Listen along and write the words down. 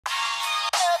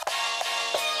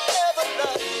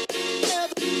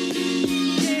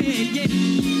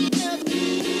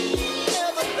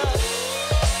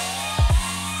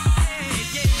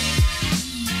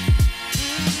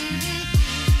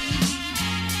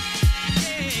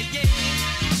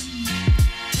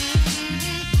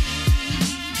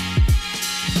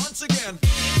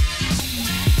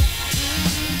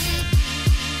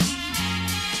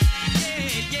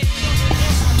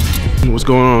What's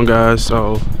going on, guys?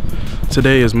 So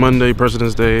today is Monday,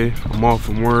 President's Day. I'm off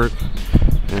from work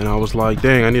and I was like,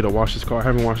 dang, I need to wash this car. I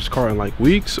haven't washed this car in like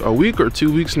weeks, a week or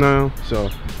 2 weeks now. So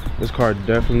this car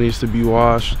definitely needs to be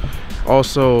washed.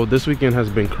 Also, this weekend has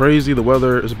been crazy. The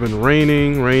weather has been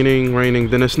raining.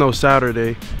 Then it snowed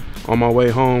Saturday on my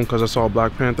way home because I saw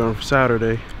Black Panther on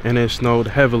Saturday and it snowed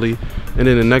heavily. And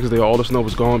then the next day all the snow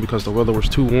was gone because the weather was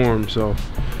too warm. So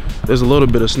there's a little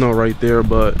bit of snow right there,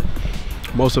 but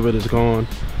most of it is gone.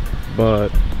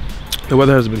 But the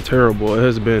weather has been terrible. It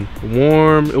has been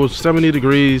warm. It was 70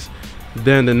 degrees.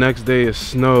 Then the next day it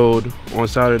snowed on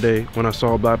Saturday when I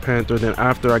saw Black Panther. Then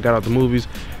after I got out the movies,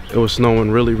 it was snowing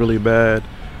really bad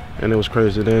and it was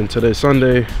crazy. Then today,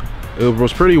 Sunday, it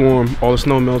was pretty warm. All the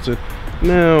snow melted.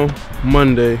 Now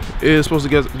Monday, it is supposed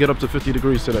to get up to 50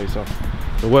 degrees today. So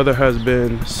the weather has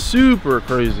been super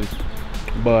crazy,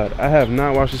 but I have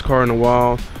not washed this car in a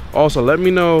while. Also, let me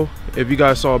know if you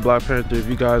guys saw Black Panther, if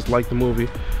you guys liked the movie.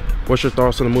 What's your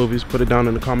thoughts on the movies? Put it down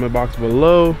in the comment box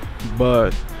below.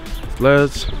 But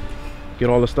let's get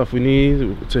all the stuff we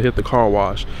need to hit the car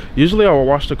wash. Usually I will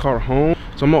wash the car home,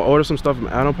 so I'm gonna order some stuff from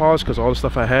Auto Polish because all the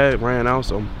stuff I had ran out.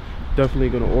 So I'm definitely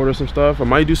gonna order some stuff. I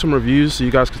might do some reviews so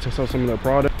you guys can test out some of their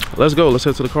product. Let's go, let's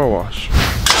head to the car wash.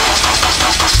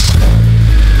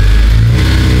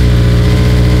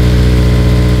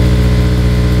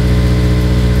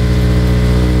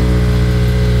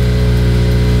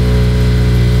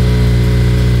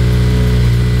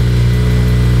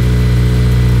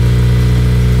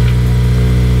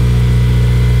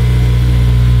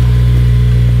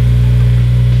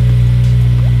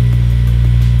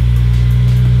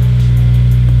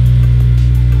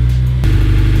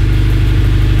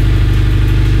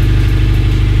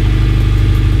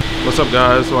 What's up,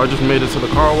 guys? So I just made it to the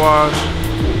car wash.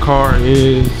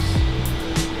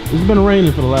 It's been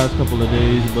raining for the last couple of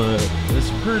days, but it's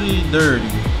pretty dirty.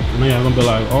 Man, I'm gonna be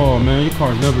like, oh man, your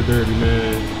car's never dirty,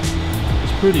 man.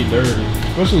 It's pretty dirty,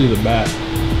 especially the back.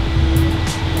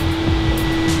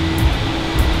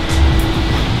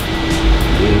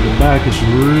 Yeah, the back is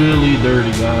really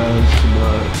dirty, guys,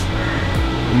 but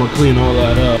I'm gonna clean all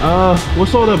that up.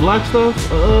 What's all that black stuff?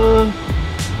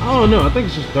 I don't know. I think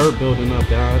it's just dirt building up,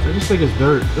 guys. I just think it's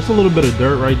dirt. It's a little bit of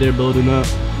dirt right there building up.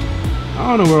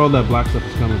 I don't know where all that black stuff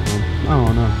is coming from. I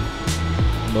don't know.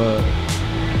 But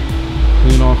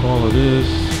clean off all of this.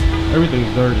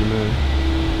 Everything's dirty,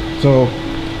 man. So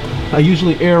I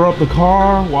usually air up the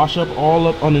car, wash up all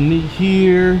up underneath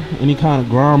here, any kind of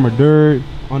grime or dirt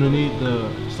underneath the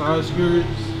side skirts.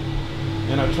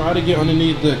 And I try to get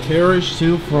underneath the carriage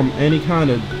too from any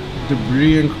kind of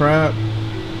debris and crap.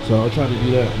 So I'll try to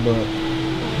do that, but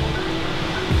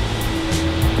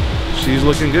she's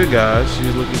looking good, guys.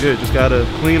 She's looking good. Just gotta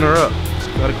clean her up.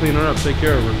 Just gotta clean her up, take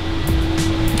care of her.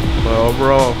 But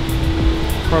overall,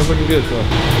 car's looking good. So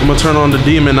I'm gonna turn on the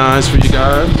Demon Eyes for you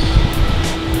guys.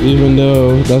 Even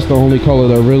though that's the only color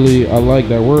that really I like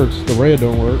that works. The red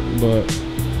don't work, but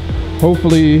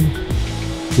hopefully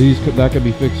that could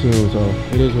be fixed soon. So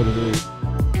it is what it is.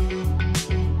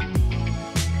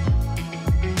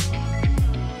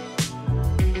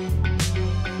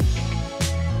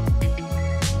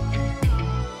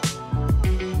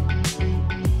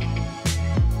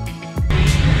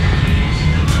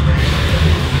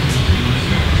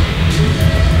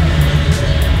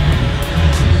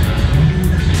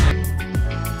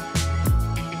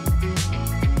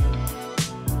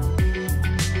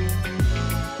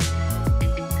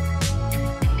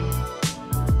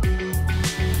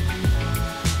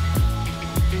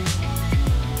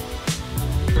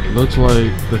 Looks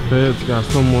like the feds got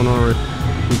someone already.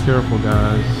 Be careful,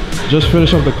 guys. Just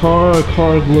finished up the car. The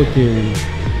car's looking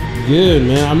good,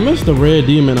 man. I miss the red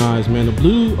Demon Eyes, man. The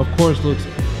blue, of course, looks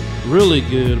really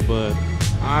good, but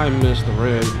I miss the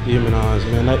red Demon Eyes,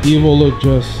 man. That evil look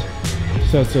just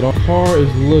sets it off. Car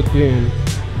is looking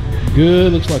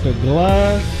good. Looks like a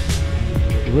glass.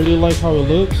 Really like how it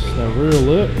looks. That rear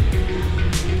lip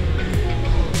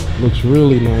looks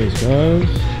really nice, guys.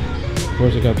 Of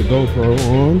course, I got the GoPro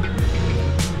on.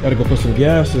 Gotta go put some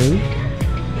gas in.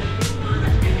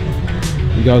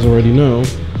 You guys already know.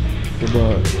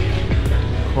 But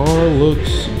car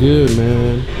looks good,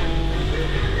 man.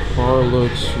 Car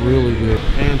looks really good.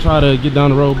 And try to get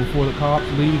down the road before the cops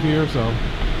leave here, so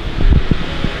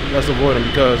let's avoid them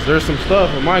because there's some stuff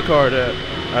in my car that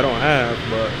I don't have,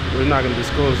 but we're not gonna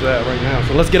disclose that right now.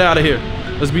 So let's get out of here.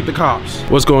 Let's beat the cops.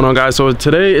 What's going on, guys? So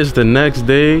today is the next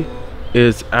day.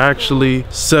 It's actually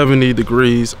 70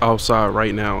 degrees outside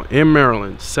right now in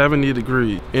Maryland. 70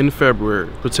 degrees in February.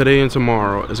 But today and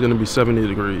tomorrow it's gonna be 70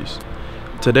 degrees.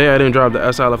 Today I didn't drive the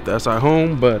SI, I left the SI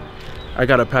home, but I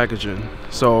got a package in.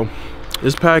 So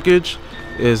This package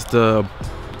is the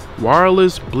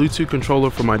wireless Bluetooth controller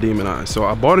for my Demon Eye. So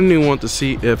I bought a new one to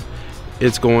see if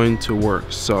it's going to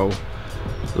work. So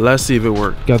let's see if it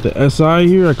worked. Got the SI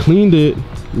here. I cleaned it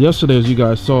yesterday, as you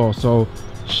guys saw. So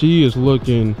she is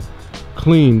looking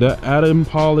clean. That Atom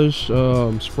Polish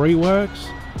spray wax,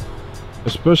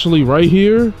 especially right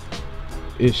here,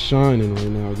 is shining right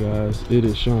now, guys. It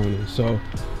is shining. So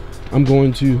I'm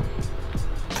going to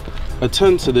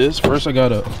attend to this. First I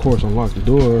gotta, of course, unlock the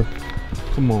door.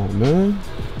 Come on, man,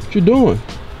 what you doing?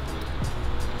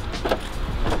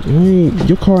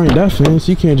 Your car ain't that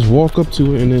fancy. You can't just walk up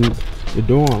to it and then the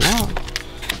door unlocked.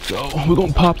 So we're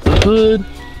gonna pop the hood,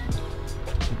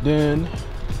 then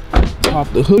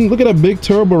pop the hood. Look at that big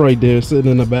turbo right there sitting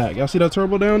in the back. Y'all see that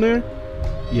turbo down there?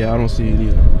 Yeah, I don't see it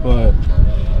either. But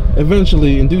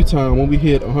eventually, in due time, when we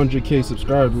hit 100K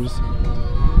subscribers,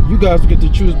 you guys get to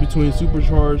choose between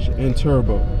supercharged and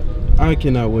turbo. I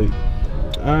cannot wait.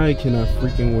 I cannot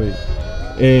freaking wait.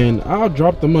 And I'll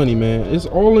drop the money, man. It's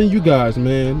all in you guys,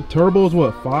 man. Turbo is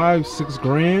what, 5-6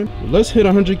 grand? Let's hit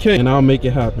 100K and I'll make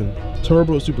it happen.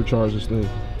 Turbo supercharge this thing.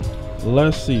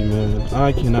 Let's see, man.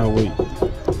 I cannot wait.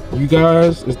 You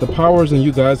guys, it's the powers in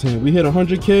you guys' hand. We hit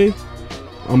 100K,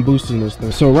 I'm boosting this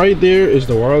thing. So right there is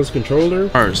the wireless controller.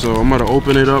 All right, so I'm gonna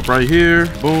open it up right here.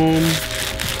 Boom.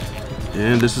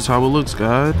 And this is how it looks,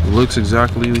 guys. It looks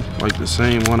exactly like the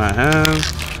same one I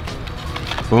have.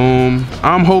 Boom.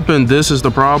 I'm hoping this is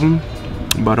the problem,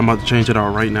 but I'm about to change it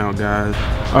out right now, guys.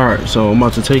 All right, so I'm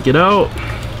about to take it out.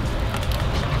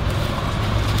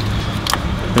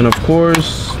 And of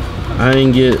course, I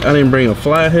didn't bring a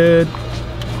flathead,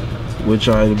 which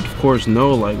I of course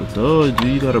know, like, duh,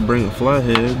 you gotta bring a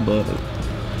flathead, but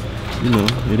you know,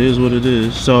 it is what it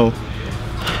is. So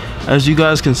as you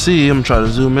guys can see, I'm trying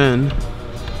to zoom in.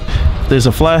 There's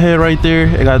a flathead right there.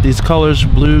 It got these colors,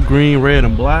 blue, green, red,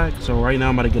 and black. So right now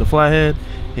I'm about to get a flathead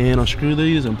and unscrew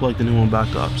these and plug the new one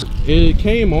back up. It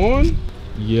came on.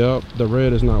 Yep, the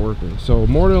red is not working. So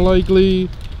more than likely,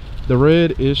 the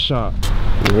red is shot.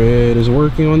 Red is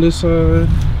working on this side.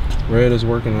 Red is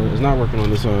working on, it's not working on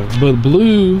this side. But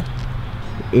blue,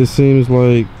 it seems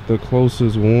like the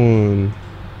closest one.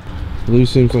 Blue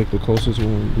seems like the closest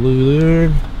one. Blue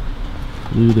there.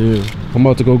 Blue there. I'm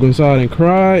about to go inside and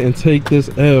cry and take this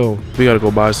L. We gotta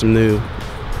go buy some new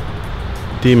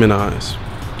Demon Eyes.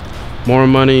 More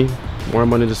money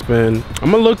to spend.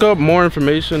 I'm gonna look up more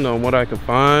information on what I can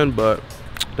find, but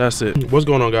that's it. What's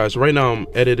going on, guys? Right now I'm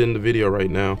editing the video right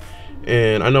now,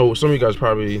 and I know some of you guys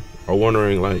probably are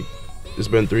wondering, like, it's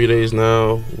been 3 days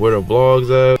now, where the vlogs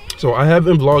at? So I have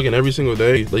been vlogging every single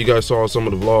day. Like, you guys saw some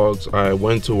of the vlogs. I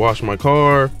went to wash my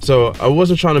car. So I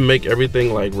wasn't trying to make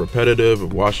everything like repetitive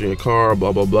of washing a car,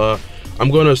 blah, blah, blah.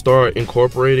 I'm gonna start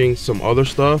incorporating some other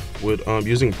stuff with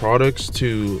using products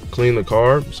to clean the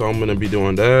car. So I'm gonna be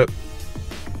doing that.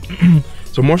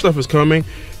 So more stuff is coming.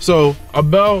 So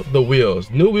about the wheels,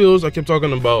 new wheels, I kept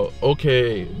talking about,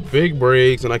 okay, big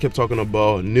brakes, and I kept talking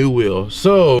about new wheels.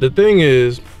 So the thing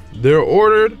is, they're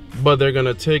ordered, but they're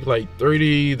gonna take like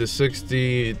 30 to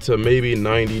 60 to maybe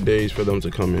 90 days for them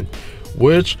to come in,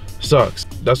 which sucks.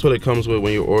 That's what it comes with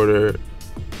when you order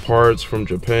parts from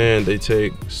Japan. They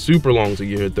take super long to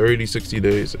get here, 30, 60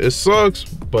 days. It sucks,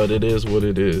 but it is what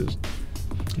it is.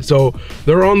 So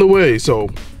they're on the way. So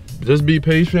just be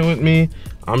patient with me.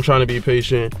 I'm trying to be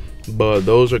patient, but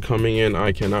those are coming in.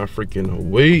 I cannot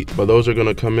freaking wait, but those are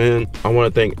gonna come in. I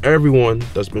want to thank everyone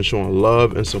that's been showing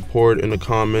love and support in the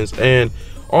comments. And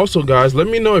also, guys, let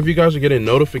me know if you guys are getting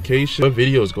notifications when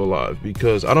videos go live,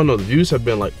 because I don't know, the views have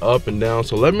been like up and down.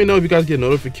 So let me know if you guys get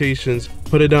notifications.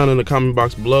 Put it down in the comment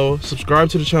box below. Subscribe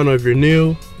to the channel if you're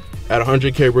new. At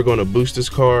 100K, we're gonna boost this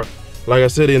car. Like I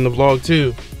said in the vlog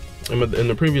too, in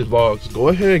the previous vlogs, go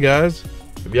ahead, guys,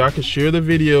 if y'all can share the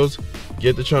videos,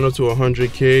 get the channel to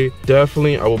 100K,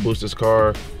 definitely I will boost this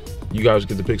car. You guys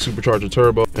get to pick supercharger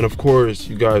turbo, and of course,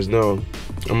 you guys know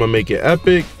I'm gonna make it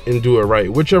epic and do it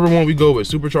right, whichever one we go with,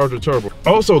 supercharger turbo.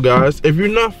 Also, guys, if you're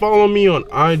not following me on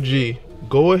IG,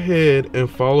 go ahead and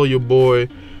follow your boy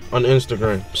on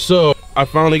Instagram. So I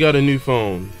finally got a new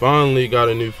phone.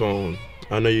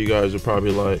 I know you guys are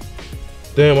probably like,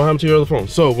 damn, what happened to your other phone?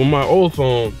 So with my old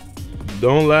phone,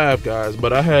 don't laugh, guys,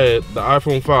 but I had the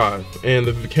iPhone 5, and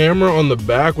the camera on the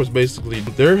back was basically,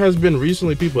 there has been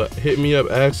recently people hit me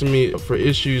up asking me for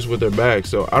issues with their bags.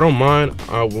 So I don't mind,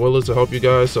 I'm willing to help you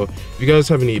guys. So if you guys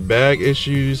have any bag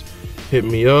issues, hit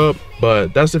me up.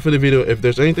 But that's it for the video. If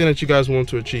there's anything that you guys want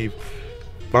to achieve,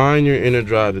 find your inner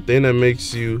drive, the thing that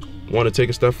makes you want to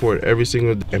take a step forward every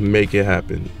single day and make it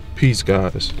happen. Peace,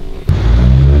 guys.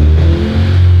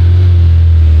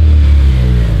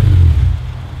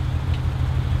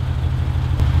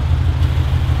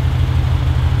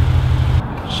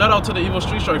 shout out to the Evil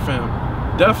Street Strike fam.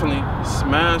 Definitely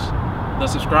smash the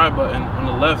subscribe button on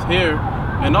the left here,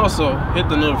 and also hit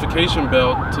the notification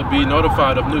bell to be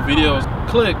notified of new videos.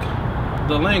 Click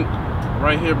the link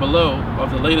right here below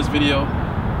of the latest video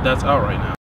that's out right now.